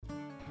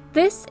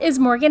This is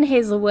Morgan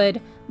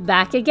Hazelwood,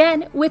 back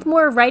again with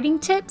more writing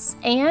tips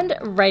and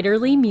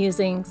writerly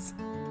musings.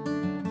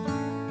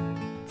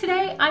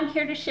 Today I'm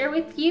here to share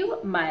with you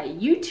my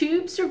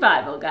YouTube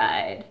survival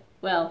guide.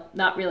 Well,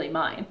 not really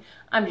mine,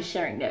 I'm just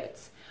sharing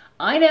notes.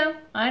 I know,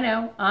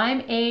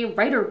 I'm a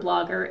writer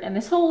blogger, and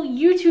this whole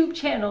YouTube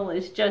channel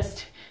is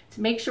just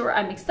to make sure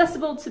I'm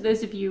accessible to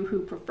those of you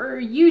who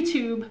prefer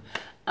YouTube.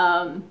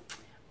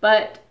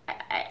 But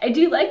I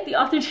do like the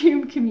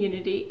AuthorTube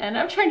community, and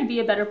I'm trying to be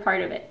a better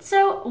part of it.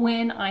 So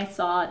when I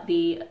saw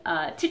the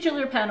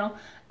titular panel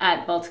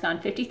at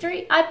Balticon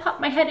 53, I popped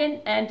my head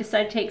in and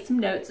decided to take some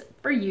notes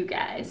for you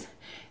guys.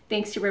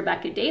 Thanks to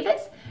Rebecca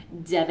Davis,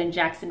 Devin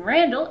Jackson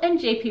Randall, and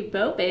JP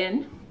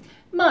Bobin,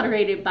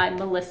 moderated by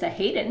Melissa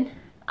Hayden,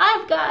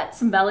 I've got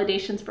some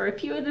validations for a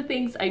few of the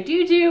things I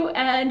do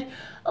and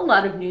a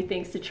lot of new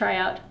things to try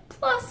out,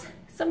 plus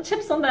some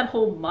tips on that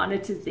whole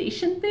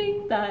monetization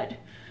thing that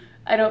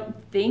I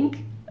don't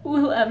think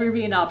will ever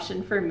be an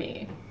option for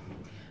me.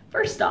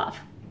 First off,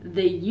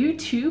 the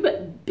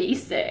YouTube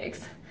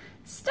basics.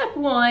 Step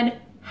 1,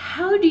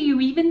 how do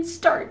you even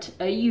start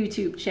a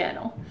YouTube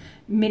channel?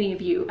 Many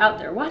of you out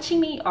there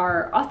watching me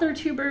are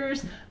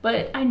AuthorTubers,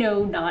 but I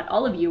know not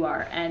all of you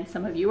are, and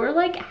some of you are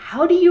like,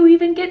 how do you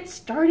even get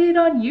started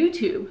on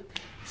YouTube?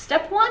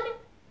 Step 1,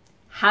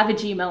 have a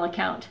Gmail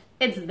account.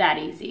 It's that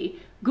easy.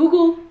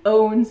 Google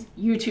owns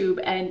YouTube,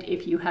 and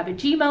if you have a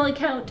Gmail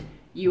account,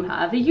 you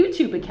have a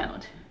YouTube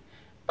account.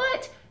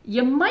 But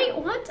you might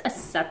want a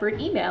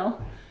separate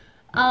email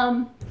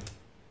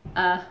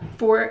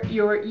for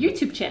your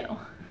YouTube channel.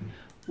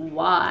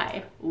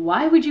 Why?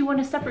 Why would you want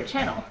a separate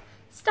channel?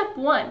 Step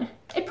 1,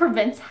 it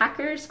prevents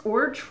hackers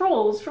or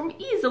trolls from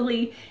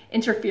easily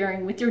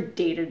interfering with your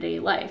day-to-day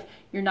life.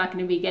 You're not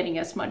going to be getting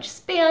as much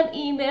spam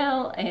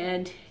email,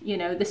 and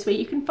this way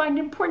you can find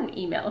important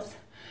emails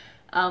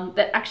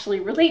that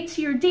actually relate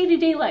to your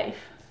day-to-day life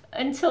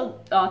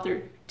until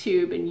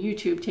AuthorTube and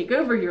YouTube take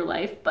over your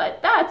life,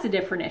 but that's a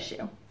different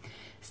issue.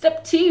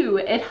 Step 2,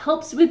 it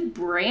helps with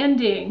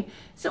branding.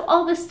 So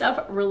all this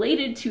stuff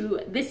related to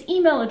this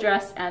email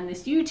address and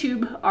this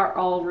YouTube are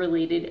all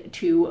related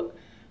to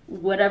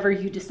whatever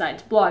you decide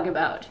to blog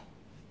about.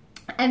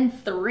 And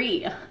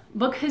 3,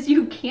 because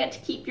you can't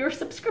keep your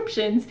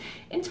subscriptions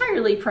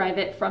entirely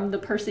private from the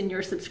person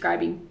you're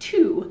subscribing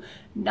to.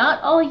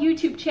 Not all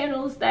YouTube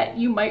channels that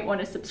you might want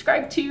to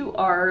subscribe to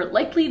are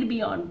likely to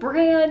be on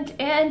brand,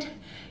 and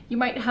you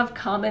might have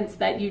comments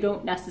that you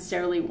don't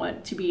necessarily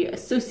want to be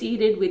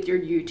associated with your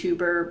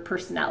YouTuber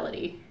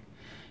personality.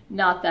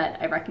 Not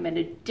that I recommend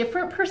a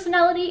different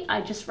personality,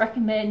 I just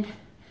recommend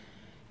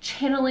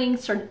channeling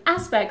certain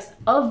aspects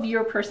of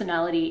your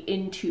personality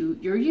into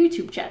your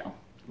YouTube channel.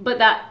 But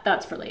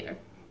that's for later.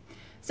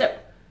 So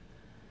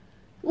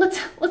let's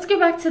go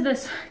back to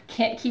this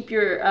can't keep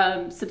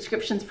your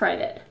subscriptions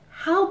private.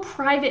 How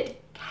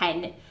private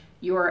can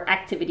your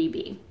activity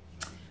be?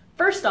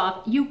 First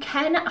off, you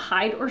can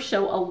hide or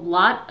show a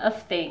lot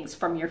of things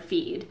from your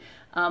feed,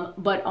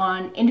 but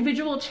on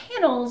individual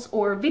channels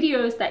or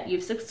videos that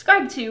you've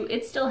subscribed to,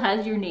 it still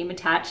has your name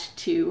attached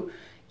to,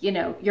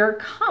 your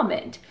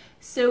comment.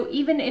 So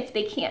even if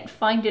they can't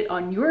find it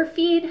on your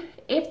feed,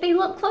 if they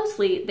look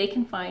closely, they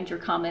can find your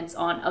comments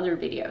on other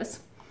videos,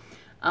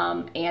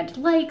 and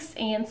likes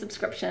and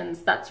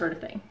subscriptions, that sort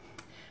of thing.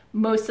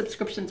 Most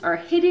subscriptions are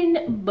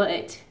hidden,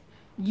 but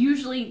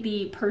usually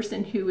the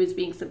person who is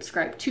being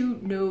subscribed to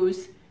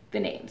knows the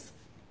names.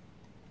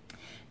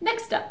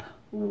 Next up,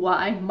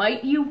 why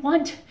might you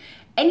want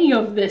any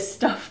of this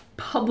stuff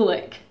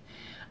public?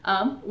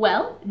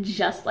 Well,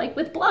 just like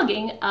with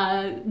blogging,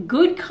 a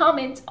good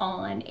comment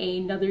on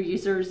another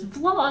user's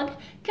vlog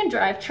can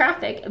drive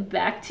traffic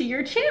back to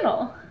your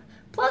channel.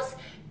 Plus,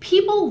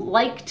 people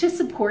like to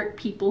support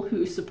people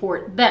who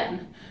support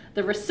them.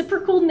 The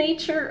reciprocal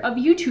nature of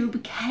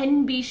YouTube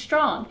can be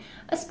strong,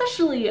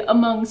 especially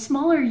among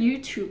smaller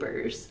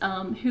YouTubers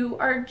who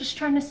are just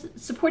trying to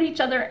support each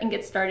other and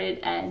get started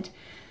and,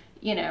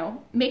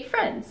 make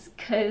friends.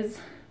 Because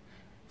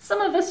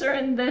some of us are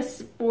in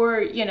this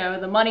for,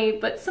 the money,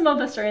 but some of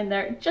us are in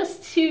there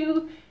just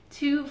to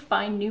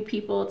find new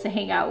people to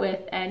hang out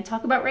with and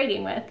talk about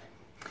writing with.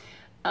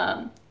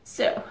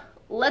 So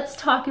let's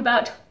talk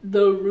about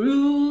the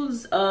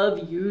rules of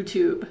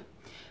YouTube.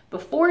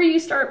 Before you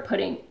start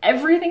putting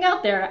everything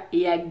out there,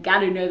 you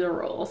gotta know the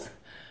rules.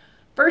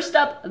 First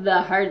up,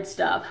 the hard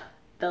stuff,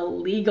 the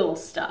legal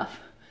stuff.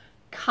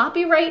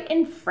 Copyright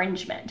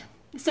infringement.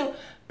 So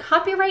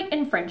copyright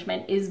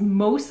infringement is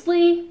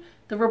mostly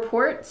the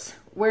reports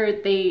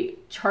where they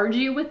charge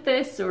you with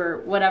this or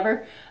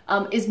whatever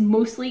is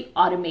mostly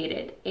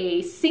automated.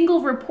 A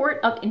single report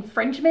of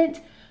infringement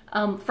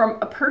from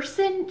a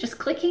person just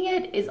clicking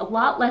it is a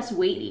lot less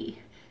weighty.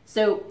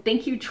 So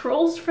thank you,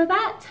 trolls, for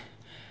that.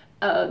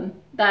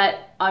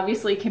 That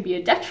obviously can be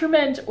a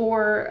detriment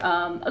or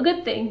a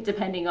good thing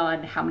depending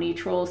on how many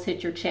trolls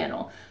hit your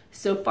channel.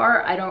 So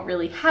far, I don't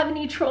really have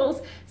any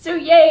trolls, so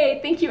yay!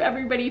 Thank you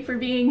everybody for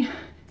being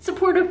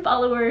supportive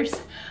followers.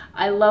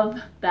 I love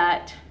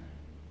that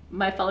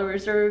my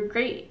followers are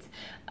great.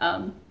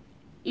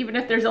 even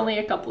if there's only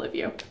a couple of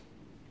you.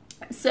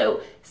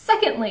 So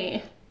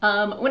secondly,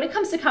 when it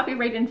comes to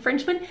copyright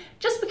infringement,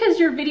 just because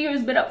your video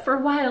has been up for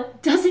a while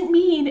doesn't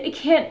mean it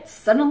can't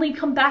suddenly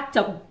come back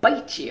to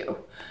bite you.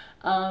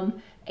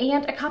 And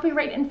a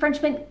copyright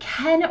infringement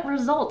can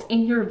result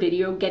in your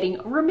video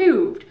getting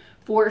removed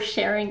for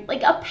sharing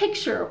like a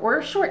picture or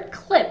a short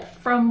clip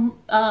from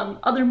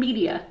other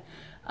media.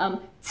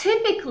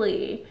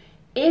 Typically,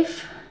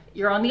 if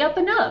you're on the up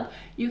and up,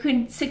 you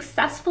can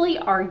successfully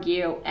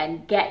argue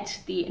and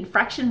get the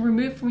infraction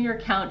removed from your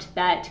account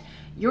that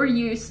your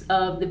use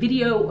of the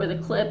video or the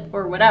clip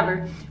or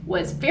whatever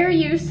was fair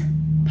use,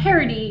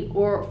 parody,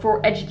 or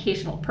for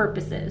educational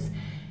purposes.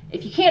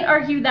 If you can't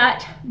argue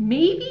that,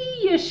 maybe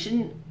you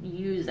shouldn't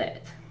use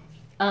it.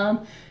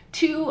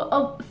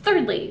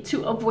 Thirdly,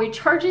 to avoid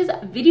charges,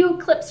 video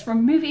clips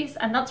from movies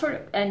and that sort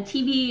of, and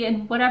TV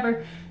and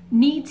whatever,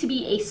 need to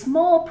be a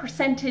small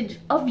percentage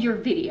of your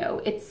video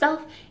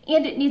itself,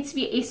 and it needs to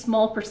be a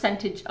small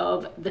percentage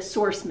of the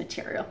source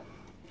material.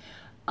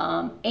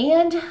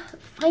 And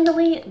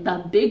finally,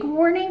 the big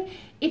warning,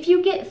 if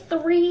you get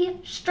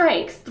 3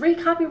 strikes, 3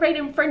 copyright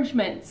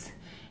infringements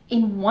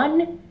in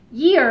 1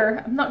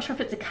 year, I'm not sure if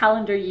it's a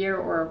calendar year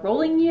or a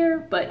rolling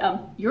year,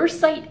 but your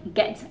site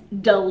gets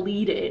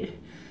deleted.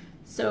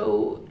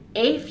 So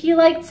if you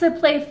like to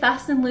play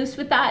fast and loose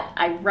with that,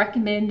 I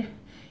recommend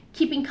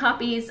keeping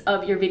copies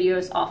of your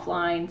videos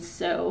offline.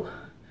 So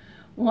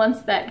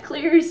once that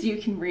clears,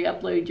 you can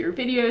re-upload your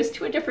videos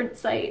to a different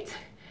site,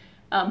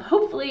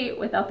 hopefully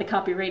without the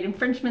copyright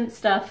infringement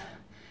stuff.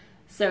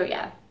 So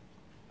yeah.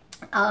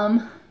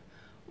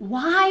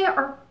 Why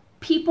are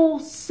people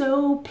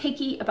so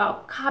picky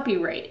about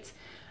copyright?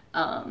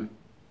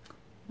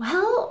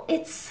 Well,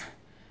 it's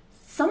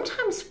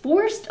sometimes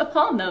forced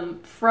upon them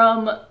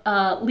from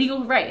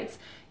legal rights.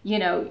 You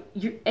know,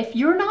 if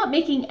you're not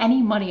making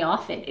any money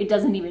off it, it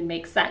doesn't even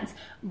make sense.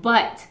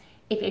 But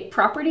if a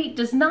property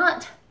does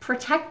not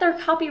protect their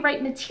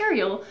copyright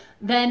material,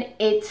 then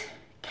it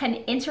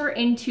can enter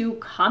into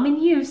common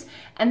use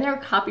and their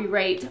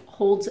copyright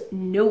holds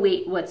no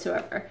weight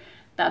whatsoever.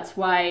 That's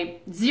why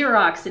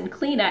Xerox and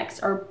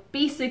Kleenex are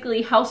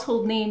basically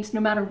household names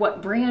no matter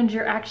what brand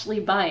you're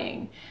actually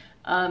buying.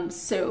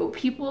 So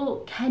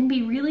people can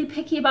be really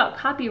picky about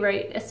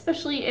copyright,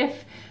 especially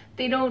if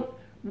they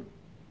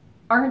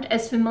aren't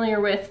as familiar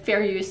with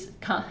fair use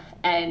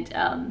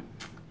and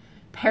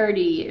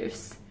parody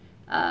use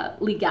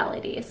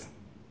legalities.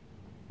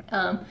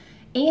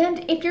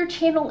 And if your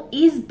channel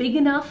is big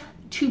enough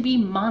to be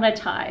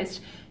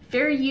monetized,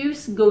 fair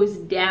use goes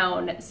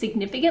down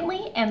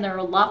significantly, and there are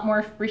a lot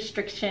more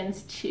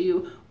restrictions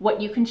to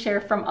what you can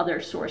share from other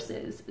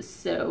sources.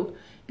 So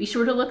be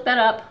sure to look that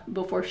up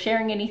before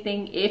sharing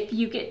anything if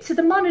you get to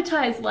the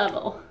monetized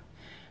level.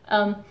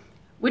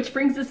 Which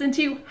brings us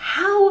into,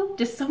 how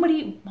does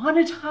somebody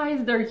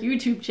monetize their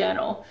YouTube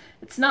channel?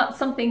 It's not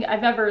something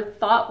I've ever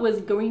thought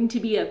was going to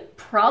be a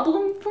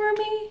problem for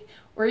me,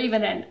 or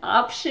even an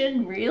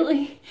option,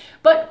 really.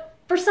 But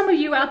for some of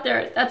you out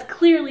there, that's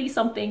clearly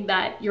something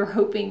that you're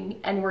hoping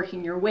and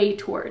working your way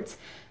towards.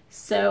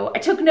 So I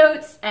took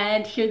notes,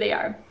 and here they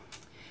are.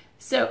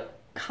 So,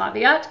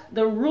 caveat,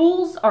 the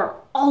rules are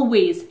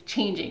always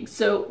changing.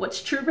 So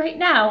what's true right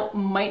now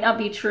might not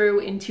be true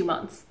in 2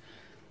 months.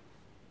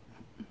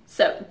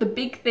 So the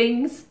big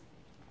things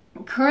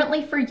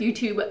currently for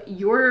YouTube,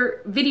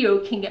 your video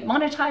can get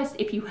monetized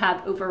if you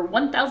have over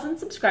 1,000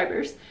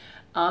 subscribers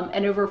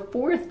and over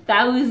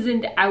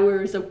 4,000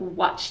 hours of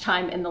watch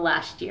time in the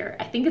last year.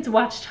 I think it's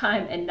watch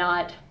time and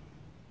not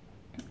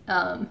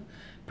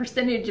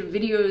percentage of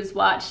videos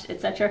watched,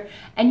 etc.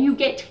 And you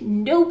get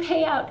no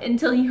payout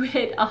until you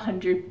hit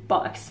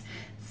 $100.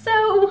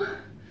 So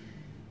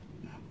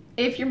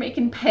if you're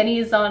making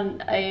pennies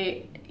on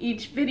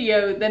each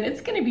video, then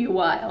it's gonna be a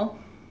while.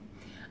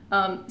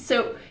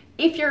 So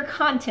if your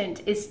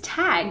content is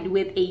tagged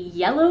with a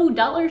yellow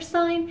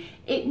 $sign,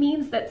 it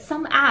means that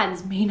some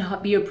ads may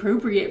not be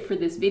appropriate for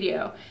this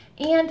video.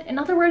 And in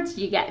other words,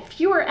 you get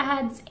fewer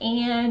ads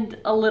and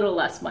a little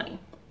less money.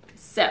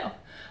 So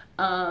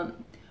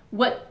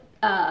what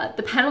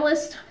the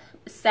panelist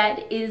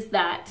said is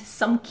that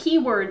some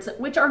keywords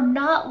which are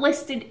not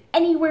listed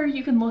anywhere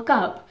you can look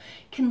up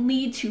can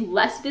lead to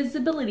less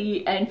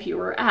visibility and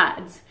fewer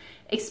ads.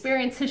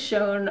 Experience has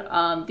shown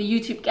the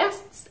YouTube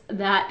guests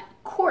that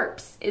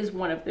corpse is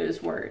one of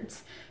those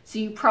words. So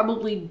you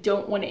probably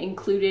don't want to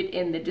include it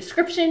in the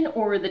description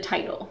or the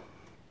title.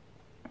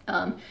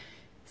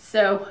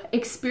 So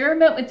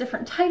experiment with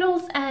different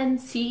titles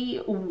and see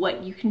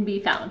what you can be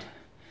found.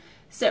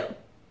 So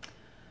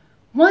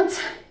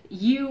once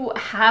you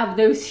have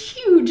those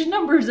huge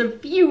numbers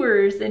of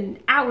viewers and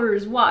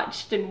hours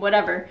watched and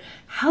whatever,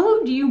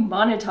 how do you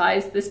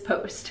monetize this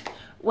post?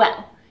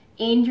 Well,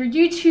 in your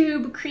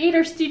YouTube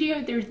Creator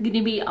Studio, there's going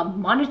to be a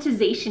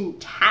monetization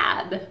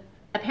tab,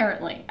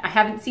 apparently. I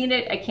haven't seen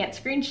it. I can't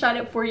screenshot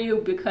it for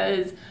you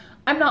because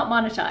I'm not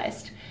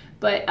monetized.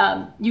 But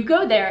you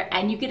go there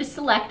and you get to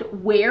select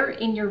where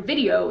in your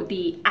video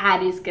the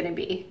ad is going to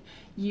be.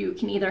 You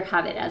can either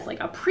have it as like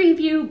a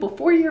preview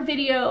before your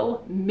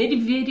video,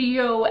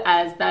 mid-video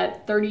as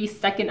that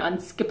 30-second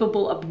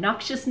unskippable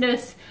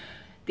obnoxiousness.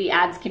 The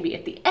ads can be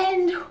at the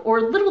end,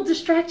 or little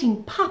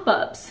distracting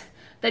pop-ups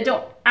that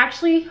don't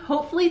actually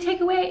hopefully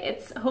take away.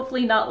 It's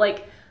hopefully not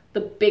like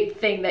the big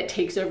thing that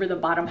takes over the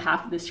bottom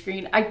half of the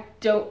screen. I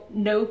don't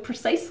know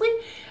precisely.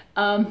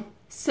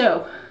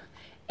 So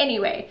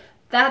anyway,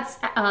 that's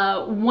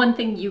one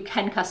thing you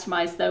can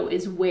customize though,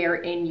 is where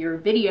in your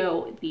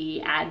video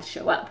the ads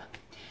show up.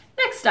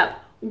 Next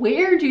up,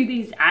 where do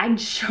these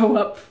ads show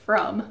up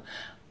from?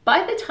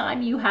 By the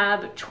time you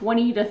have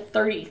 20 to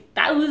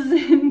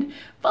 30,000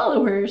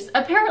 followers,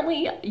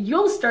 apparently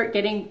you'll start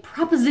getting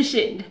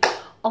propositioned,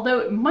 although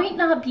it might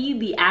not be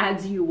the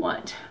ads you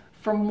want.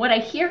 From what I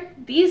hear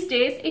these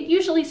days, it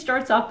usually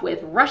starts off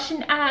with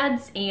Russian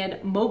ads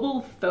and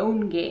mobile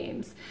phone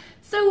games.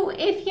 So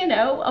if, you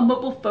know, a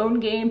mobile phone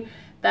game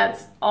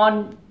that's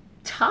on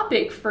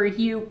topic for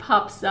you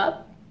pops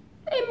up,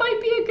 it might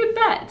be a good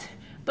bet.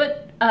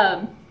 But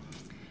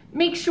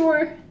make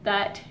sure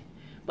that,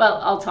 well,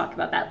 I'll talk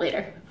about that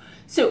later.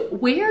 So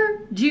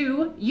where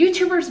do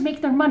YouTubers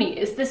make their money?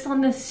 Is this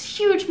on this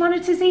huge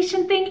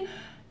monetization thing?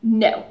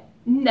 No.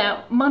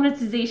 No,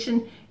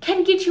 monetization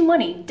can get you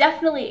money.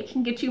 Definitely it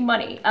can get you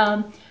money.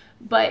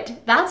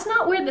 But that's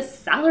not where the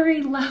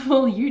salary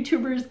level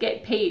YouTubers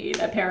get paid,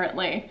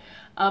 apparently.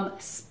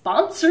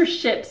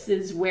 Sponsorships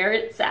is where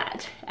it's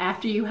at.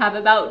 After you have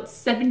about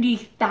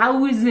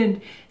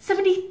 70,000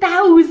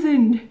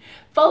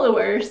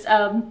 followers,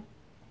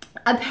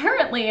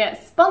 apparently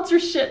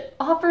sponsorship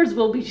offers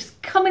will be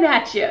just coming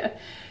at you.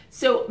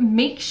 So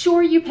make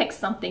sure you pick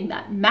something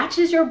that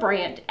matches your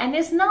brand and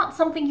is not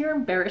something you're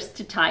embarrassed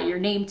to tie your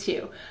name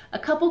to. A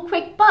couple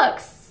quick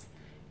bucks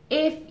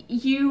if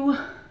your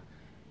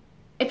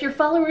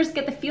followers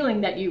get the feeling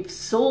that you've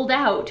sold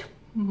out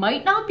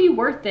might not be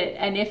worth it.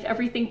 And if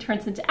everything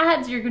turns into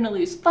ads, you're gonna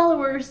lose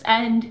followers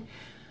and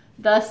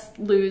thus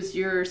lose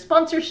your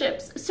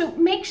sponsorships. So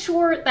make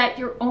sure that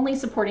you're only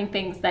supporting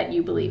things that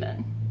you believe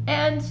in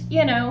and,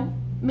 you know,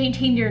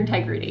 maintain your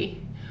integrity.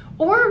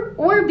 Or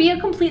be a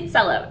complete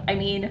sellout. I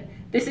mean,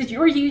 this is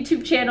your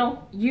YouTube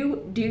channel,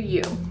 you do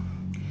you.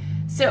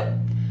 So,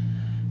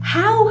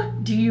 how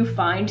do you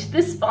find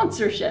this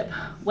sponsorship?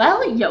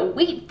 Well, you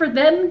wait for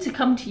them to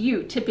come to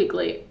you,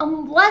 typically,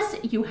 unless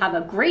you have a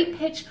great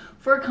pitch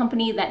for a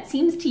company that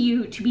seems to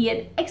you to be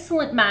an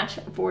excellent match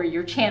for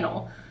your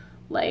channel,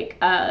 like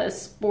a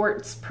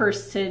sports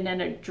person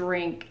and a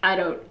drink. I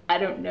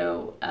don't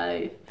know.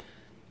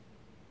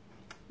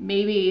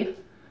 Maybe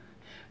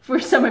for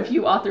some of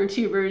you author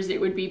tubers, it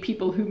would be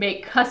people who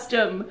make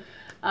custom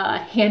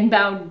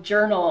hand-bound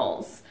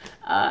journals.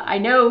 I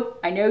know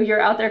you're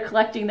out there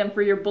collecting them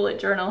for your bullet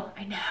journal.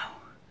 I know.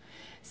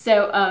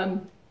 So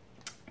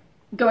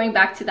going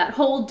back to that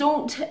whole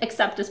don't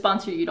accept a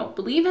sponsor you don't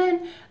believe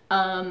in.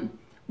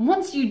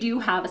 Once you do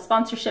have a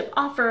sponsorship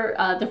offer,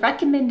 the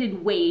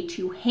recommended way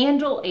to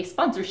handle a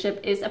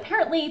sponsorship is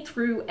apparently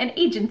through an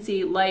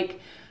agency like,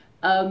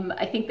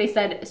 I think they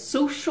said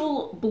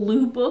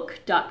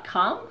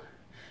socialbluebook.com.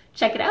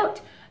 Check it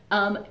out.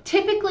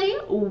 Typically,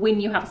 when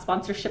you have a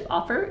sponsorship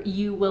offer,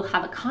 you will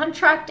have a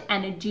contract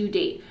and a due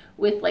date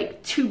with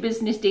like 2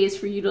 business days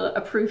for you to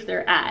approve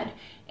their ad.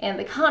 And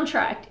the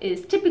contract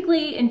is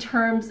typically in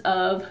terms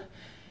of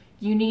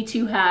you need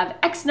to have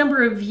X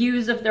number of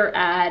views of their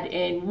ad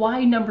in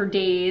Y number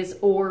days,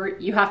 or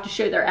you have to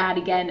show their ad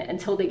again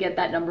until they get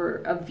that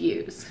number of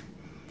views,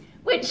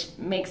 which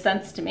makes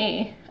sense to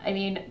me. I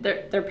mean,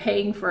 they're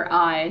paying for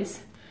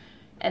eyes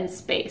and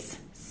space.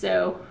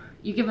 So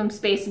you give them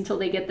space until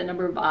they get the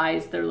number of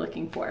eyes they're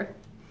looking for.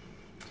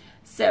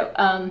 So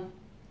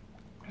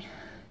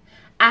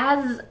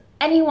as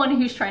anyone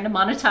who's trying to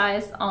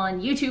monetize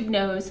on YouTube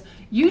knows,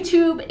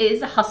 YouTube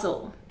is a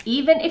hustle.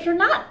 Even if you're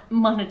not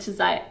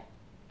monetizing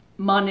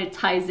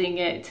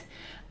it,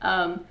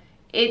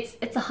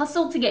 it's a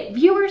hustle to get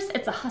viewers.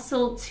 It's a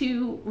hustle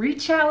to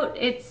reach out.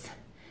 It's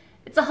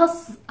a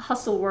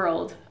hustle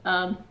world.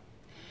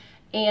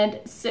 And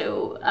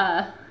so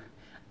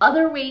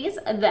other ways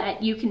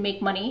that you can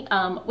make money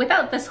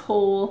without this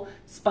whole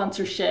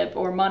sponsorship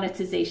or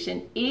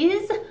monetization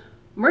is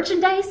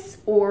merchandise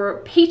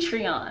or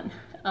Patreon.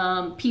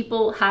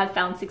 People have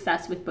found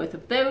success with both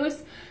of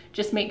those.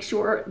 Just make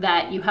sure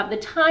that you have the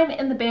time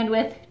and the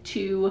bandwidth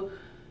to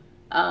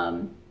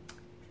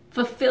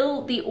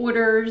fulfill the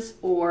orders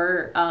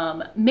or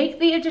make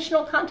the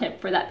additional content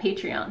for that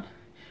Patreon,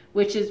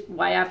 which is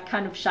why I've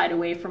kind of shied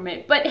away from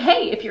it. But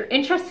hey, if you're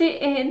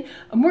interested in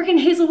a Morgan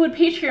Hazelwood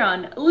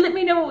Patreon, let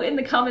me know in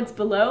the comments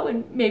below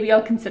and maybe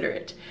I'll consider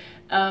it.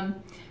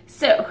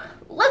 So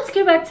let's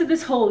go back to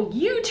this whole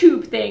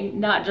YouTube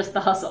thing, not just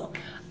the hustle.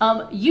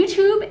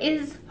 YouTube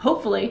is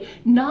hopefully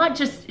not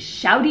just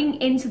shouting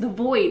into the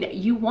void.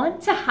 You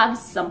want to have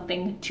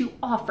something to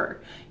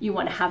offer. You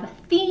want to have a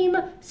theme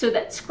so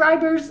that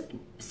subscribers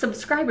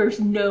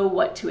know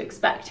what to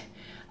expect.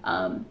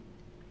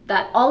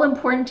 That all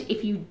important.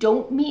 If you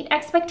don't meet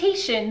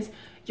expectations,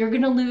 you're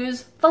gonna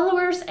lose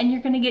followers and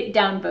you're gonna get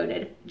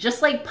downvoted.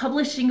 Just like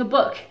publishing a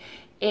book.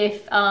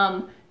 If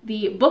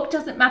the book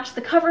doesn't match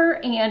the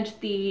cover and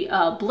the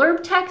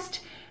blurb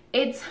text,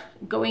 it's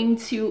going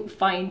to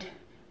find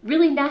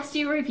really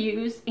nasty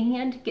reviews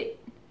and get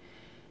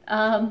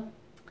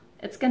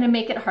it's going to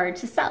make it hard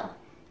to sell.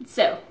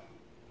 So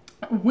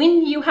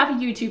when you have a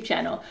YouTube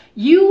channel,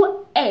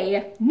 you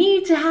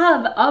need to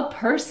have a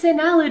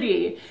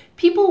personality.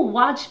 People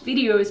watch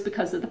videos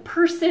because of the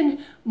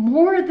person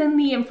more than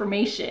the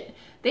information.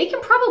 They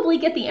can probably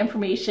get the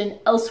information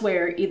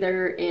elsewhere,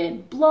 either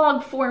in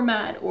blog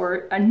format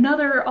or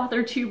another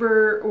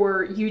author-tuber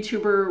or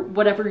YouTuber,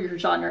 whatever your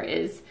genre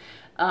is.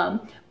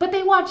 But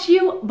they watch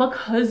you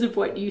because of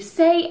what you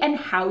say and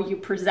how you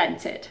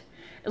present it.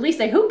 At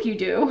least I hope you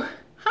do.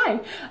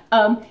 Hi.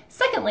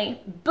 Secondly,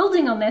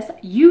 building on this,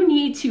 you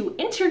need to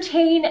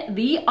entertain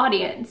the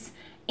audience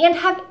and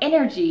have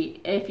energy.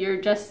 If you're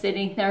just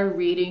sitting there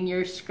reading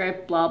your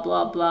script, blah,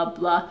 blah, blah,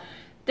 blah,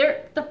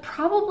 they're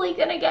probably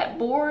gonna get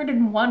bored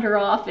and wander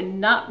off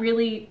and not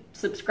really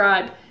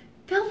subscribe.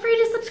 Feel free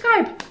to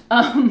subscribe.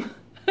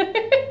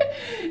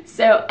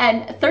 So,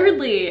 and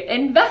thirdly,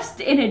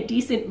 invest in a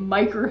decent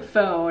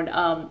microphone.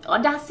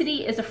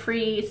 Audacity is a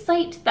free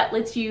site that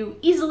lets you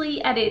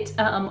easily edit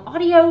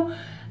audio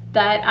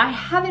that I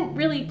haven't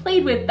really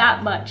played with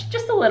that much,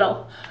 just a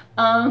little,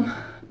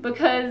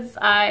 because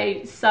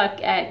I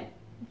suck at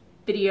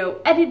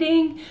video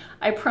editing.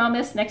 I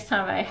promise next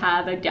time I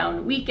have a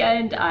down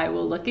weekend, I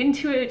will look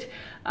into it.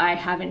 I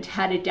haven't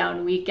had a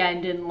down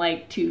weekend in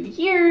like 2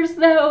 years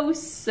though,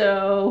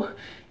 so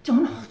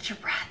don't hold your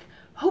breath.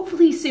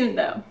 Hopefully soon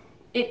though.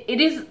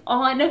 It is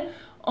on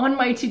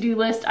my to-do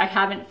list. I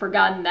haven't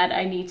forgotten that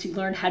I need to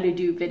learn how to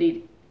do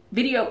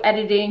video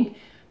editing,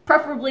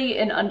 preferably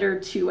in under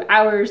 2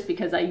 hours,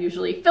 because I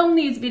usually film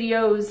these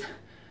videos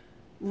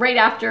right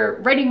after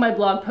writing my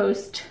blog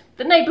post,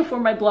 the night before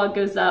my blog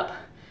goes up,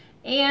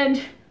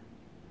 and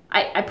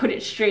I put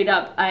it straight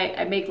up.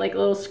 I make like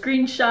little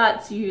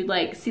screenshots. You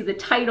like see the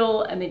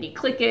title and then you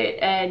click it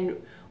and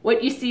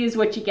what you see is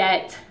what you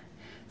get.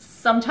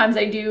 Sometimes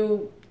I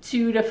do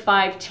 2 to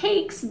 5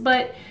 takes,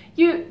 but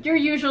you're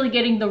usually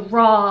getting the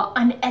raw,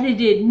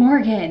 unedited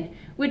Morgan,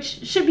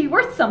 which should be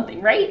worth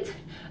something, right?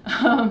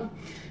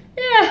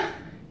 Yeah.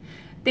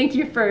 Thank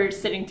you for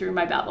sitting through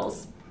my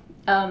babbles.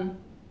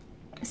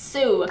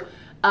 So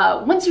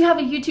once you have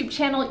a YouTube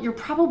channel, you're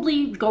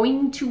probably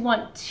going to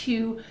want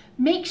to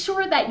make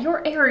sure that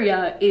your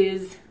area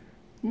is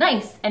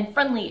nice and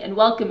friendly and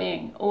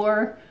welcoming,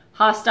 or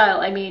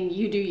hostile. I mean,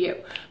 you do you.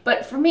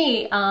 But for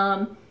me,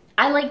 I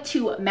like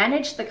to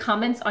manage the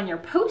comments on your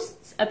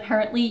posts.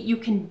 Apparently you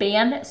can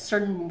ban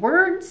certain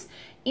words,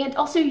 and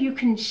also you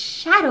can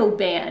shadow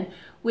ban,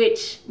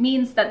 which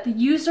means that the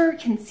user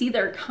can see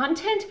their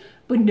content,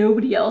 but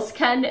nobody else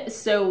can.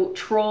 So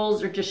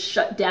trolls are just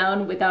shut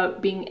down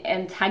without being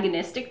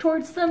antagonistic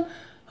towards them,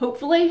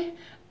 hopefully.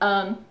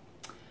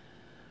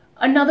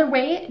 Another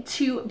way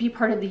to be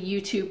part of the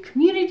YouTube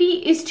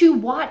community is to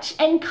watch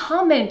and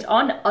comment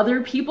on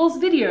other people's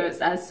videos,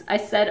 as I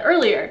said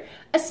earlier,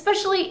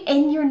 especially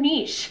in your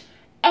niche.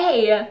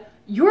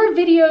 Your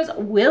videos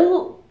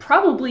will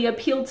probably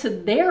appeal to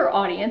their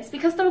audience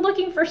because they're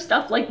looking for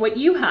stuff like what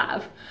you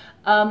have.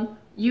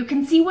 You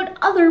can see what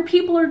other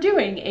people are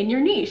doing in your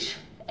niche,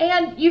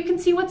 and you can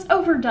see what's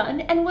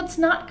overdone and what's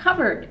not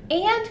covered.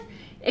 And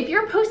if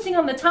you're posting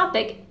on the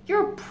topic,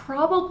 you're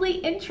probably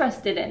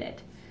interested in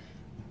it.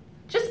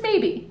 Just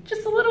maybe,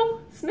 just a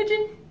little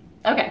smidgen.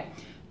 Okay,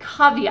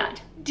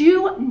 caveat,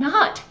 do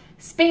not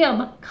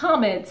spam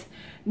comments.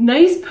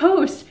 Nice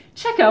post,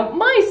 check out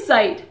my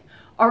site,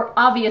 are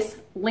obvious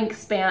link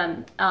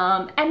spam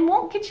and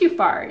won't get you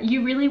far.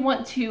 You really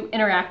want to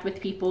interact with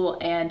people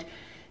and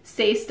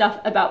say stuff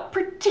about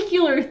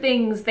particular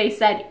things they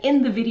said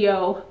in the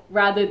video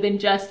rather than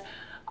just,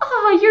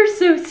 oh, you're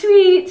so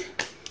sweet.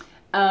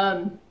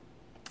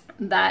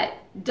 That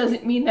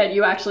doesn't mean that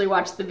you actually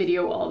watched the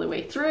video all the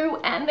way through,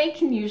 and they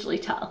can usually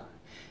tell.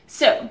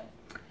 So,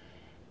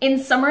 in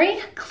summary,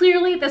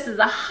 clearly this is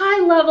a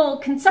high-level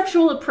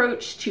conceptual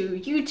approach to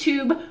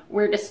YouTube,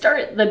 where to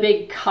start the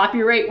big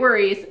copyright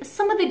worries,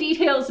 some of the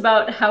details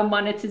about how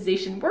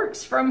monetization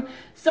works from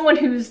someone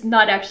who's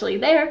not actually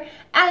there,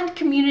 and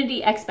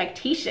community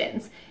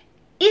expectations.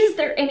 Is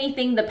there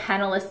anything the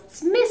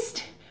panelists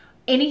missed?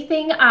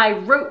 Anything I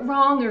wrote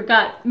wrong or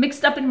got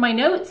mixed up in my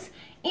notes?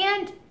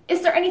 And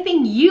is there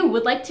anything you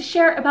would like to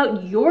share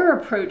about your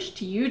approach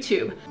to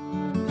YouTube?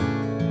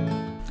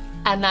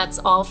 And that's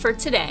all for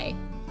today.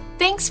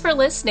 Thanks for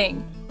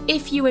listening.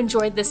 If you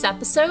enjoyed this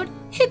episode,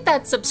 hit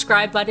that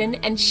subscribe button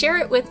and share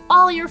it with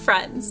all your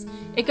friends.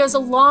 It goes a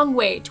long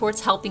way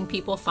towards helping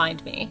people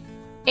find me.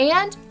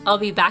 And I'll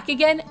be back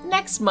again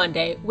next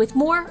Monday with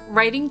more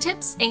writing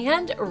tips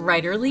and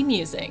writerly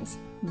musings.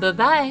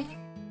 Bye-bye.